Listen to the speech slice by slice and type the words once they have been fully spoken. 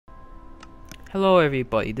Hello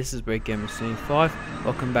everybody, this is Red Gamer 75.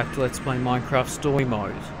 Welcome back to Let's Play Minecraft Story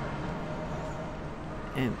Mode.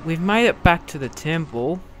 And we've made it back to the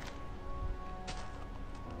temple.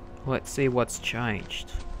 Let's see what's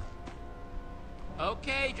changed.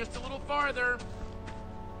 Okay, just a little farther.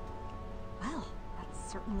 Well,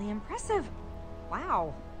 that's certainly impressive.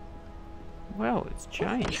 Wow. Well, it's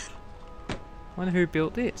changed. Wonder who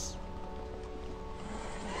built this.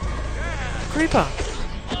 Creeper!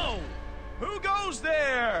 Oh! Who goes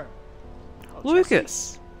there? Oh,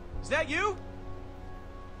 Lucas! Jesse? Is that you?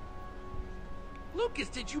 Lucas,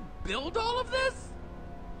 did you build all of this?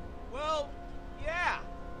 Well, yeah.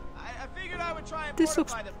 I figured I would try and This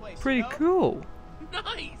looks fortify the place, pretty you know? cool.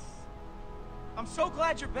 Nice! I'm so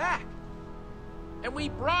glad you're back. And we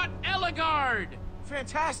brought Eligard!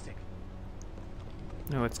 Fantastic.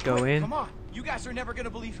 Now let's go Wait, in. Come on. You guys are never gonna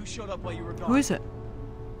believe who showed up while you were gone. Who is it?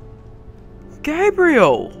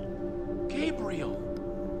 Gabriel! Gabriel!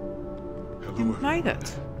 Hello, You made everyone.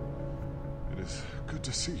 it. It is good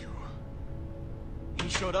to see you. He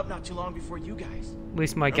showed up not too long before you guys. At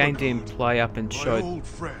least my game didn't play up and My showed old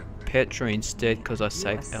friend. Petra instead because I You're a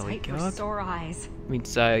saved sight for Eligard. sore eyes. I mean,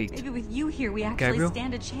 saved. Maybe with you here, we actually Gabriel?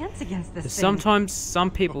 stand a chance against this thing. Sometimes some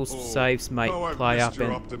people's Oh, saves may how I've play missed up your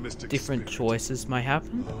and optimistic different spirit. choices may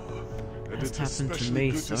happen. And That's it's happened to especially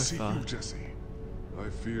me good so to see far. you, Jesse. I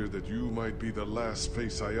fear that you might be the last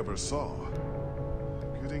face I ever saw.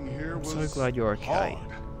 Getting here was so glad you're okay.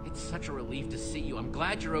 hard. It's such a relief to see you. I'm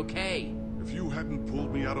glad you're okay. If you hadn't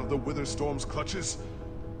pulled me out of the Witherstorm's clutches,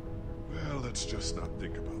 well, let's just not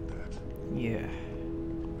think about that. Yeah.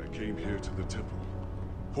 I came here to the temple,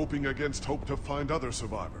 hoping against hope to find other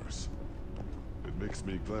survivors. It makes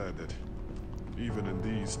me glad that even in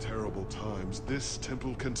these terrible times, this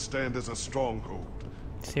temple can stand as a stronghold.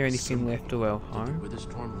 Is there anything left of our Did the home?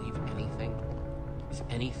 Witherstorm leave anything? Is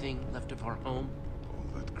anything left of our home?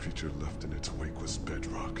 All that creature left in its wake was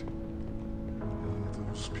bedrock. And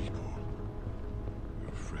those people.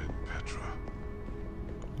 Your friend Petra.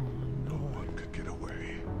 No one could get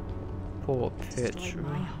away. Poor Destroyed Petra.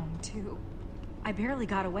 my home too. I barely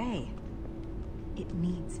got away. It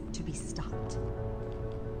needs to be stopped.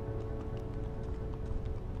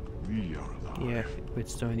 We are alive. Yeah,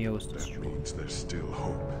 Witstonia was That destroyed. means there's still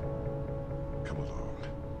hope. Come along.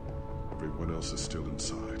 Everyone else is still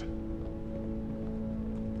inside.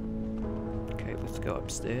 Okay, let's go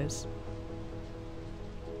upstairs.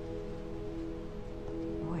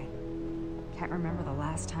 Boy, can't remember the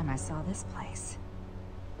last time I saw this place.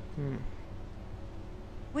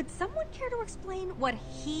 Would someone care to explain what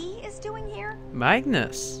he is doing here?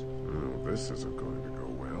 Magnus! Oh, this isn't going to go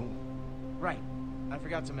well. Right. I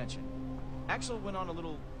forgot to mention. Axel went on a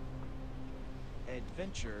little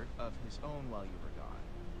adventure of his own while you were gone.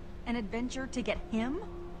 An adventure to get him?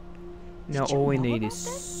 Now Did you all we know need about is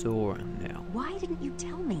this? Soren now. Why didn't you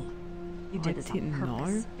tell me? You I did this on didn't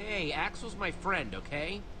purpose. know. Hey, Axel's my friend,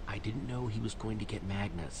 okay? I didn't know he was going to get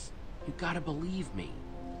Magnus. You gotta believe me.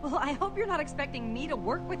 Well, I hope you're not expecting me to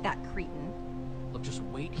work with that cretin. Look, just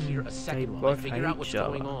wait here a they second while I both figure hate out what's each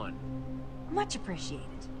other. going on. Much appreciated.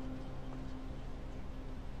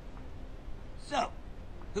 So,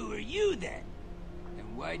 who are you then?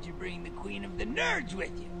 And why'd you bring the Queen of the Nerds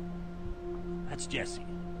with you? That's Jesse,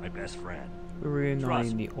 my best friend. We're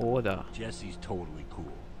reuniting the Order. Jesse's totally cool.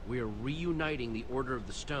 We are reuniting the Order of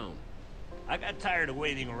the Stone. I got tired of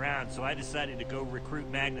waiting around, so I decided to go recruit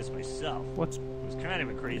Magnus myself. What's... It was kind of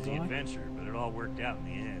a crazy Why? adventure, but it all worked out in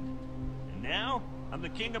the end. And now, I'm the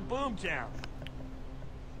king of Boomtown.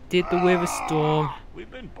 Did the Witherstorm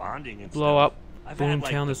We've been bonding and blow stuff. up I've had,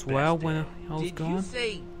 like, Boomtown the as well best when day. I was Did you gone?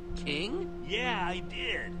 say king? Yeah, I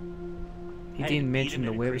did. He I didn't had to mention beat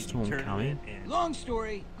the him in a crazy Witherstorm tournament, coming. and- Long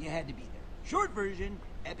story, you had to be there. Short version,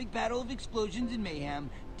 epic battle of explosions and mayhem,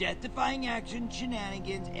 death-defying action,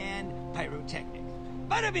 shenanigans, and pyrotechnics.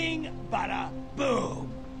 Bada bing, bada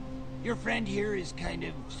boom! Your friend here is kind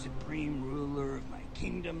of supreme ruler of my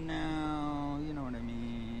kingdom now, you know what I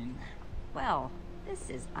mean? Well, this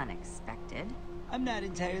is unexpected. I'm not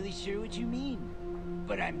entirely sure what you mean,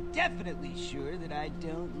 but I'm definitely sure that I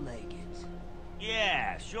don't like it.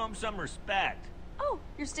 Yeah, show him some respect. Oh,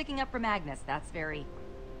 you're sticking up for Magnus. That's very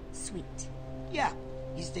sweet. Yeah,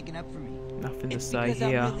 he's sticking up for me. Nothing to It's say because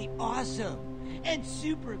here. I'm really awesome and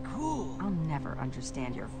super cool. I'll never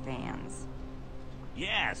understand your fans.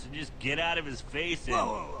 Yeah, so just get out of his face and... Whoa,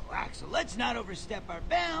 whoa, whoa, Axel, let's not overstep our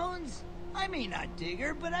bounds. I may not dig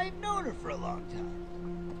her, but I've known her for a long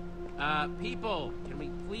time. People, can we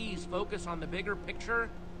please focus on the bigger picture?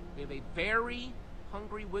 We have a very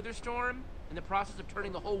hungry Witherstorm in the process of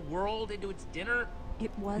turning the whole world into its dinner.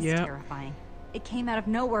 It was Yeah. terrifying. It came out of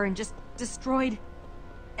nowhere and just destroyed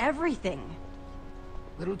everything.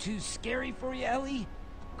 Little too scary for you, Ellie?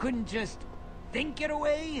 Couldn't just think it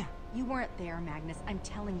away? You weren't there, Magnus. I'm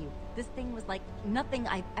telling you, this thing was like nothing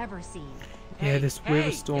I've ever seen. Yeah, this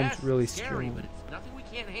river storm's yes, really scary, strong. but it's nothing we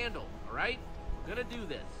can't handle, alright? We're gonna do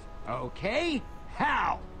this. Okay,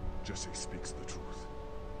 how? Jesse speaks the truth.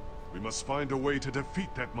 We must find a way to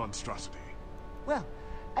defeat that monstrosity. Well,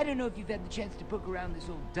 I don't know if you've had the chance to poke around this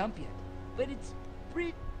old dump yet, but it's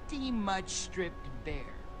pretty much stripped bare.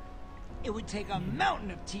 It would take a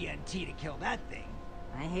mountain of TNT to kill that thing.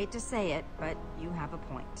 I hate to say it, but you have a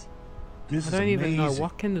point. This I don't even know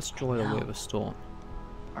what can destroy the river storm.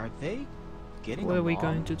 Are they getting What are we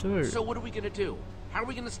along? going to do? So what are we gonna do? How are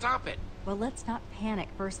we gonna stop it? Well, let's not panic,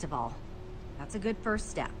 first of all. That's a good first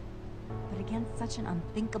step. But against such an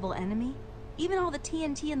unthinkable enemy, even all the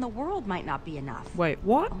TNT in the world might not be enough. Wait,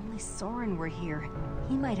 what? Only Soren were here.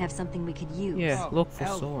 He might have something we could use. Yeah, Oh, look for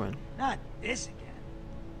hell, Soren. Not this again.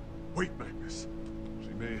 Wait, Magnus. She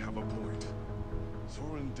may have a point.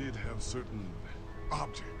 Soren did have certain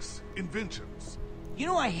objects, inventions. You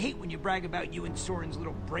know I hate when you brag about you and Soren's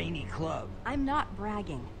little brainy club. I'm not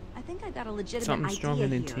bragging. I think I got a legitimate Something idea stronger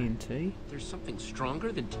than here. TNT? There's something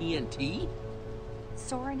stronger than TNT?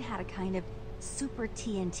 Soren had a kind of super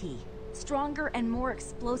TNT. Stronger and more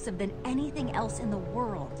explosive than anything else in the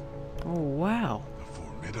world. Oh, wow.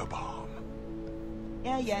 The Formidabomb.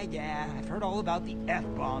 Yeah. I've heard all about the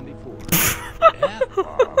F-bomb before.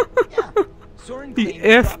 F-bomb? Yeah. Soren The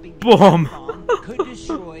claimed dropping F-bomb. the F-bomb could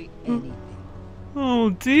destroy anything. Oh,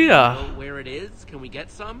 dear. Know where it is? Can we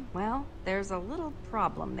get some? Well, there's a little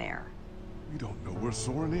problem there. We don't know where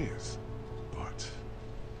Soren is, but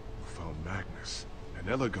we found Magnus and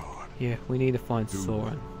Ellegaard. Yeah, we need to find Do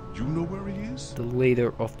Soren, you know where he is? the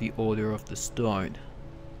leader of the Order of the Stone.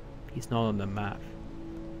 He's not on the map.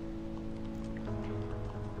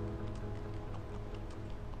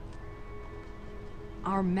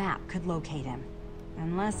 Our map could locate him.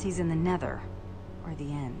 Unless he's in the Nether. Or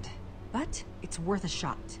the End. But it's worth a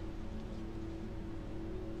shot.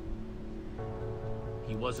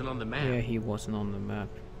 He wasn't on the map. Yeah, he wasn't on the map.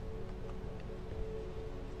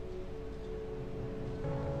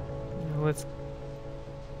 Now let's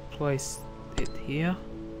place it here.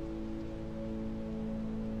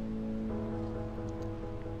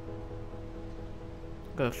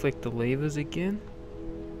 Gotta flick the levers again.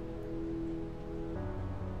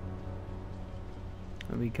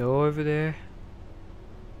 Let me go over there.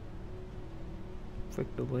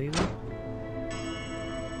 Flick the lever.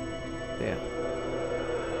 There.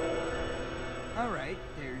 Alright,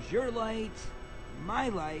 there's your light, my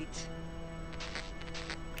light.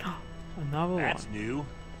 Another That's one. new. There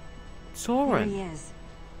Soren. he is.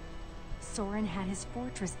 Soren had his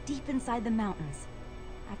fortress deep inside the mountains.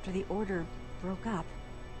 After the Order broke up,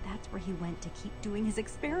 that's where he went to keep doing his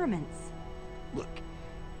experiments. Look,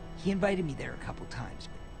 he invited me there a couple times,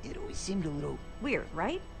 but it always seemed a little... Weird,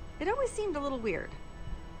 right? It always seemed a little weird.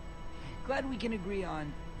 Glad we can agree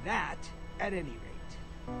on that, at any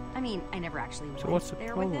rate. I mean, I never actually So went what's the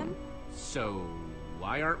there with problem? him. So,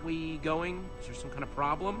 why aren't we going? Is there some kind of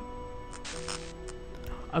problem?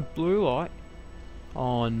 A blue light.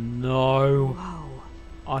 Oh no. Whoa.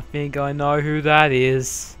 I think I know who that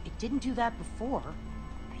is. It didn't do that before.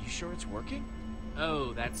 Are you sure it's working?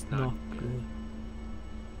 Oh, that's not Not good. good.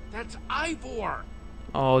 That's Ivor!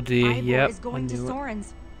 Oh dear, Ivor yep. is going I to knew it.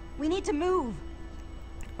 Soren's. We need to move.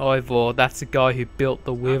 Ivor, that's the guy who built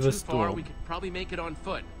the Not river too far, we storm. could probably make it on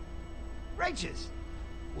foot. Righteous.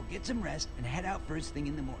 We'll get some rest and head out first thing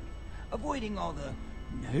in the morning, avoiding all the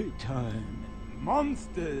nighttime and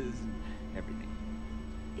monsters and everything.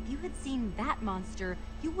 If you had seen that monster,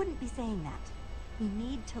 you wouldn't be saying that. We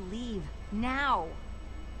need to leave now.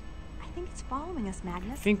 I think it's following us,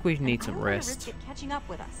 Magnus. I think we and need I some don't wanna rest. risk it catching up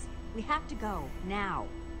with us. We have to go now.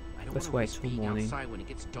 I don't Let's wanna wait risk till being morning. outside when it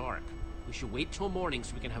gets dark. We should wait till morning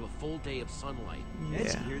so we can have a full day of sunlight.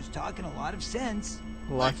 This Yeah. here's talking a lot of sense.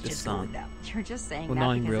 Like Let's the just go with sun. that. You're just saying Well, that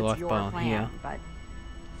not in because real it's life, your but on plan, here. but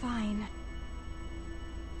fine.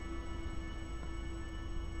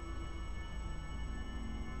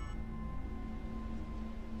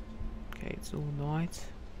 Okay, it's all night.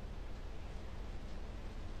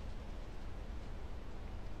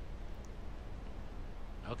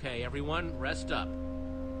 Okay, everyone, rest up.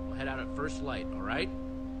 We'll head out at first light, alright?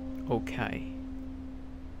 Okay.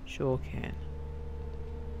 Sure can.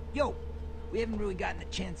 Yo, we haven't really gotten a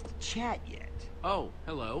chance to chat yet. Oh,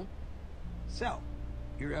 hello. So,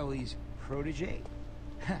 you're Ellie's protege?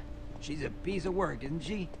 She's a piece of work, isn't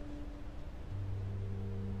she?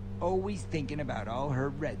 Always thinking about all her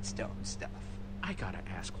redstone stuff. I gotta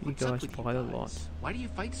ask, You what's up guys with you fight a guys? lot. Why do you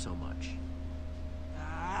fight so much?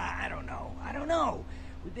 I don't know. I don't know.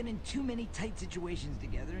 We've been in too many tight situations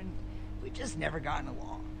together, and we've just never gotten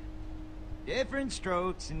along. Different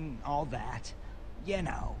strokes and all that. You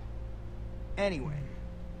know. Anyway,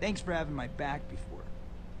 thanks for having my back before.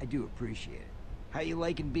 I do appreciate it. How you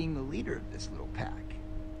liking being the leader of this little pack?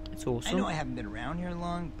 It's awesome. I know I haven't been around here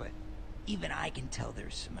long, but even I can tell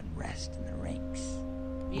there's some unrest in the ranks.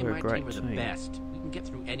 Me and We're a my great team are the team. best. We can get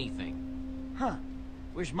through anything. Huh.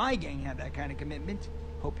 Wish my gang had that kind of commitment.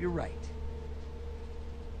 Hope you're right.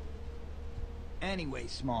 Anyway,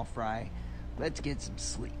 small fry, let's get some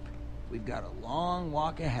sleep. We've got a long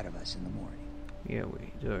walk ahead of us in the morning. Yeah,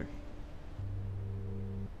 we do.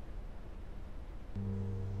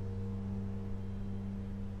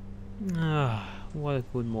 Ah, what a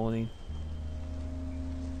good morning.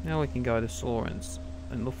 Now we can go to Soren's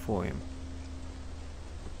and look for him.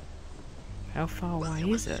 How far away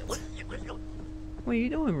is it? What are you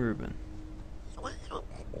doing, Ruben?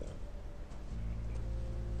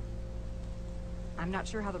 I'm not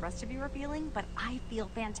sure how the rest of you are feeling, but I feel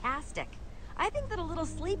fantastic. I think that a little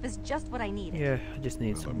sleep is just what I needed. Yeah, I just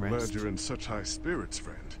need Well, some I'm rest. glad you're in such high spirits,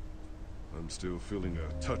 friend. I'm still feeling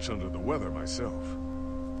a touch under the weather myself.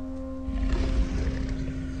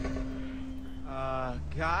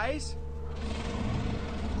 Guys?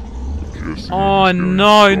 Oh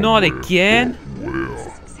no, not again! This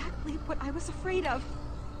is exactly what I was afraid of.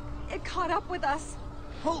 It caught up with us.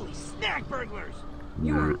 Holy snack burglars!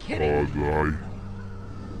 You weren't kidding.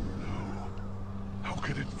 How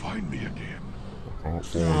could it find me again?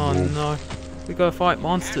 Oh no, we gotta fight Hash all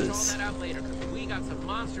monsters. that out later, 'cause we got some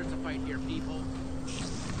monsters to fight here, people.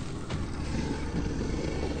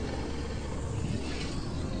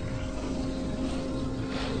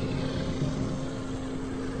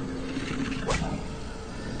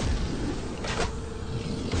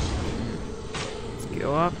 Let's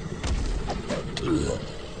go up.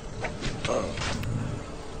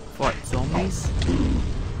 Fight zombies.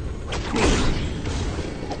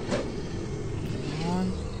 Come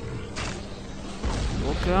on.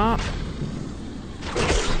 Look up.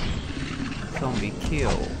 Zombie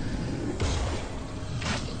kill.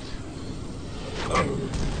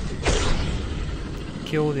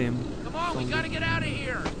 Killed him. Come on, we gotta get out of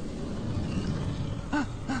here.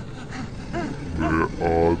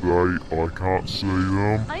 Where are they? I can't see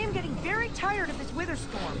them. I am getting very tired of this wither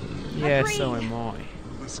storm. Yeah, Agreed. so am I.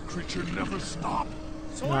 Will this creature never stop?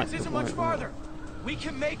 Soren's Not isn't much quite farther. We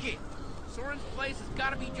can make it. Soren's place has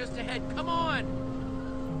gotta be just ahead. Come on.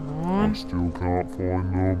 Come I on. still can't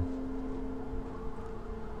find them.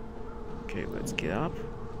 Okay, let's get up.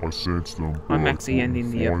 I sensed them. but I'm I actually couldn't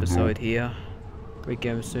ending the find them. episode here. Great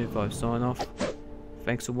Gamer Soon 5 sign off.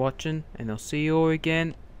 Thanks for watching, and I'll see you all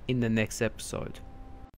again in the next episode.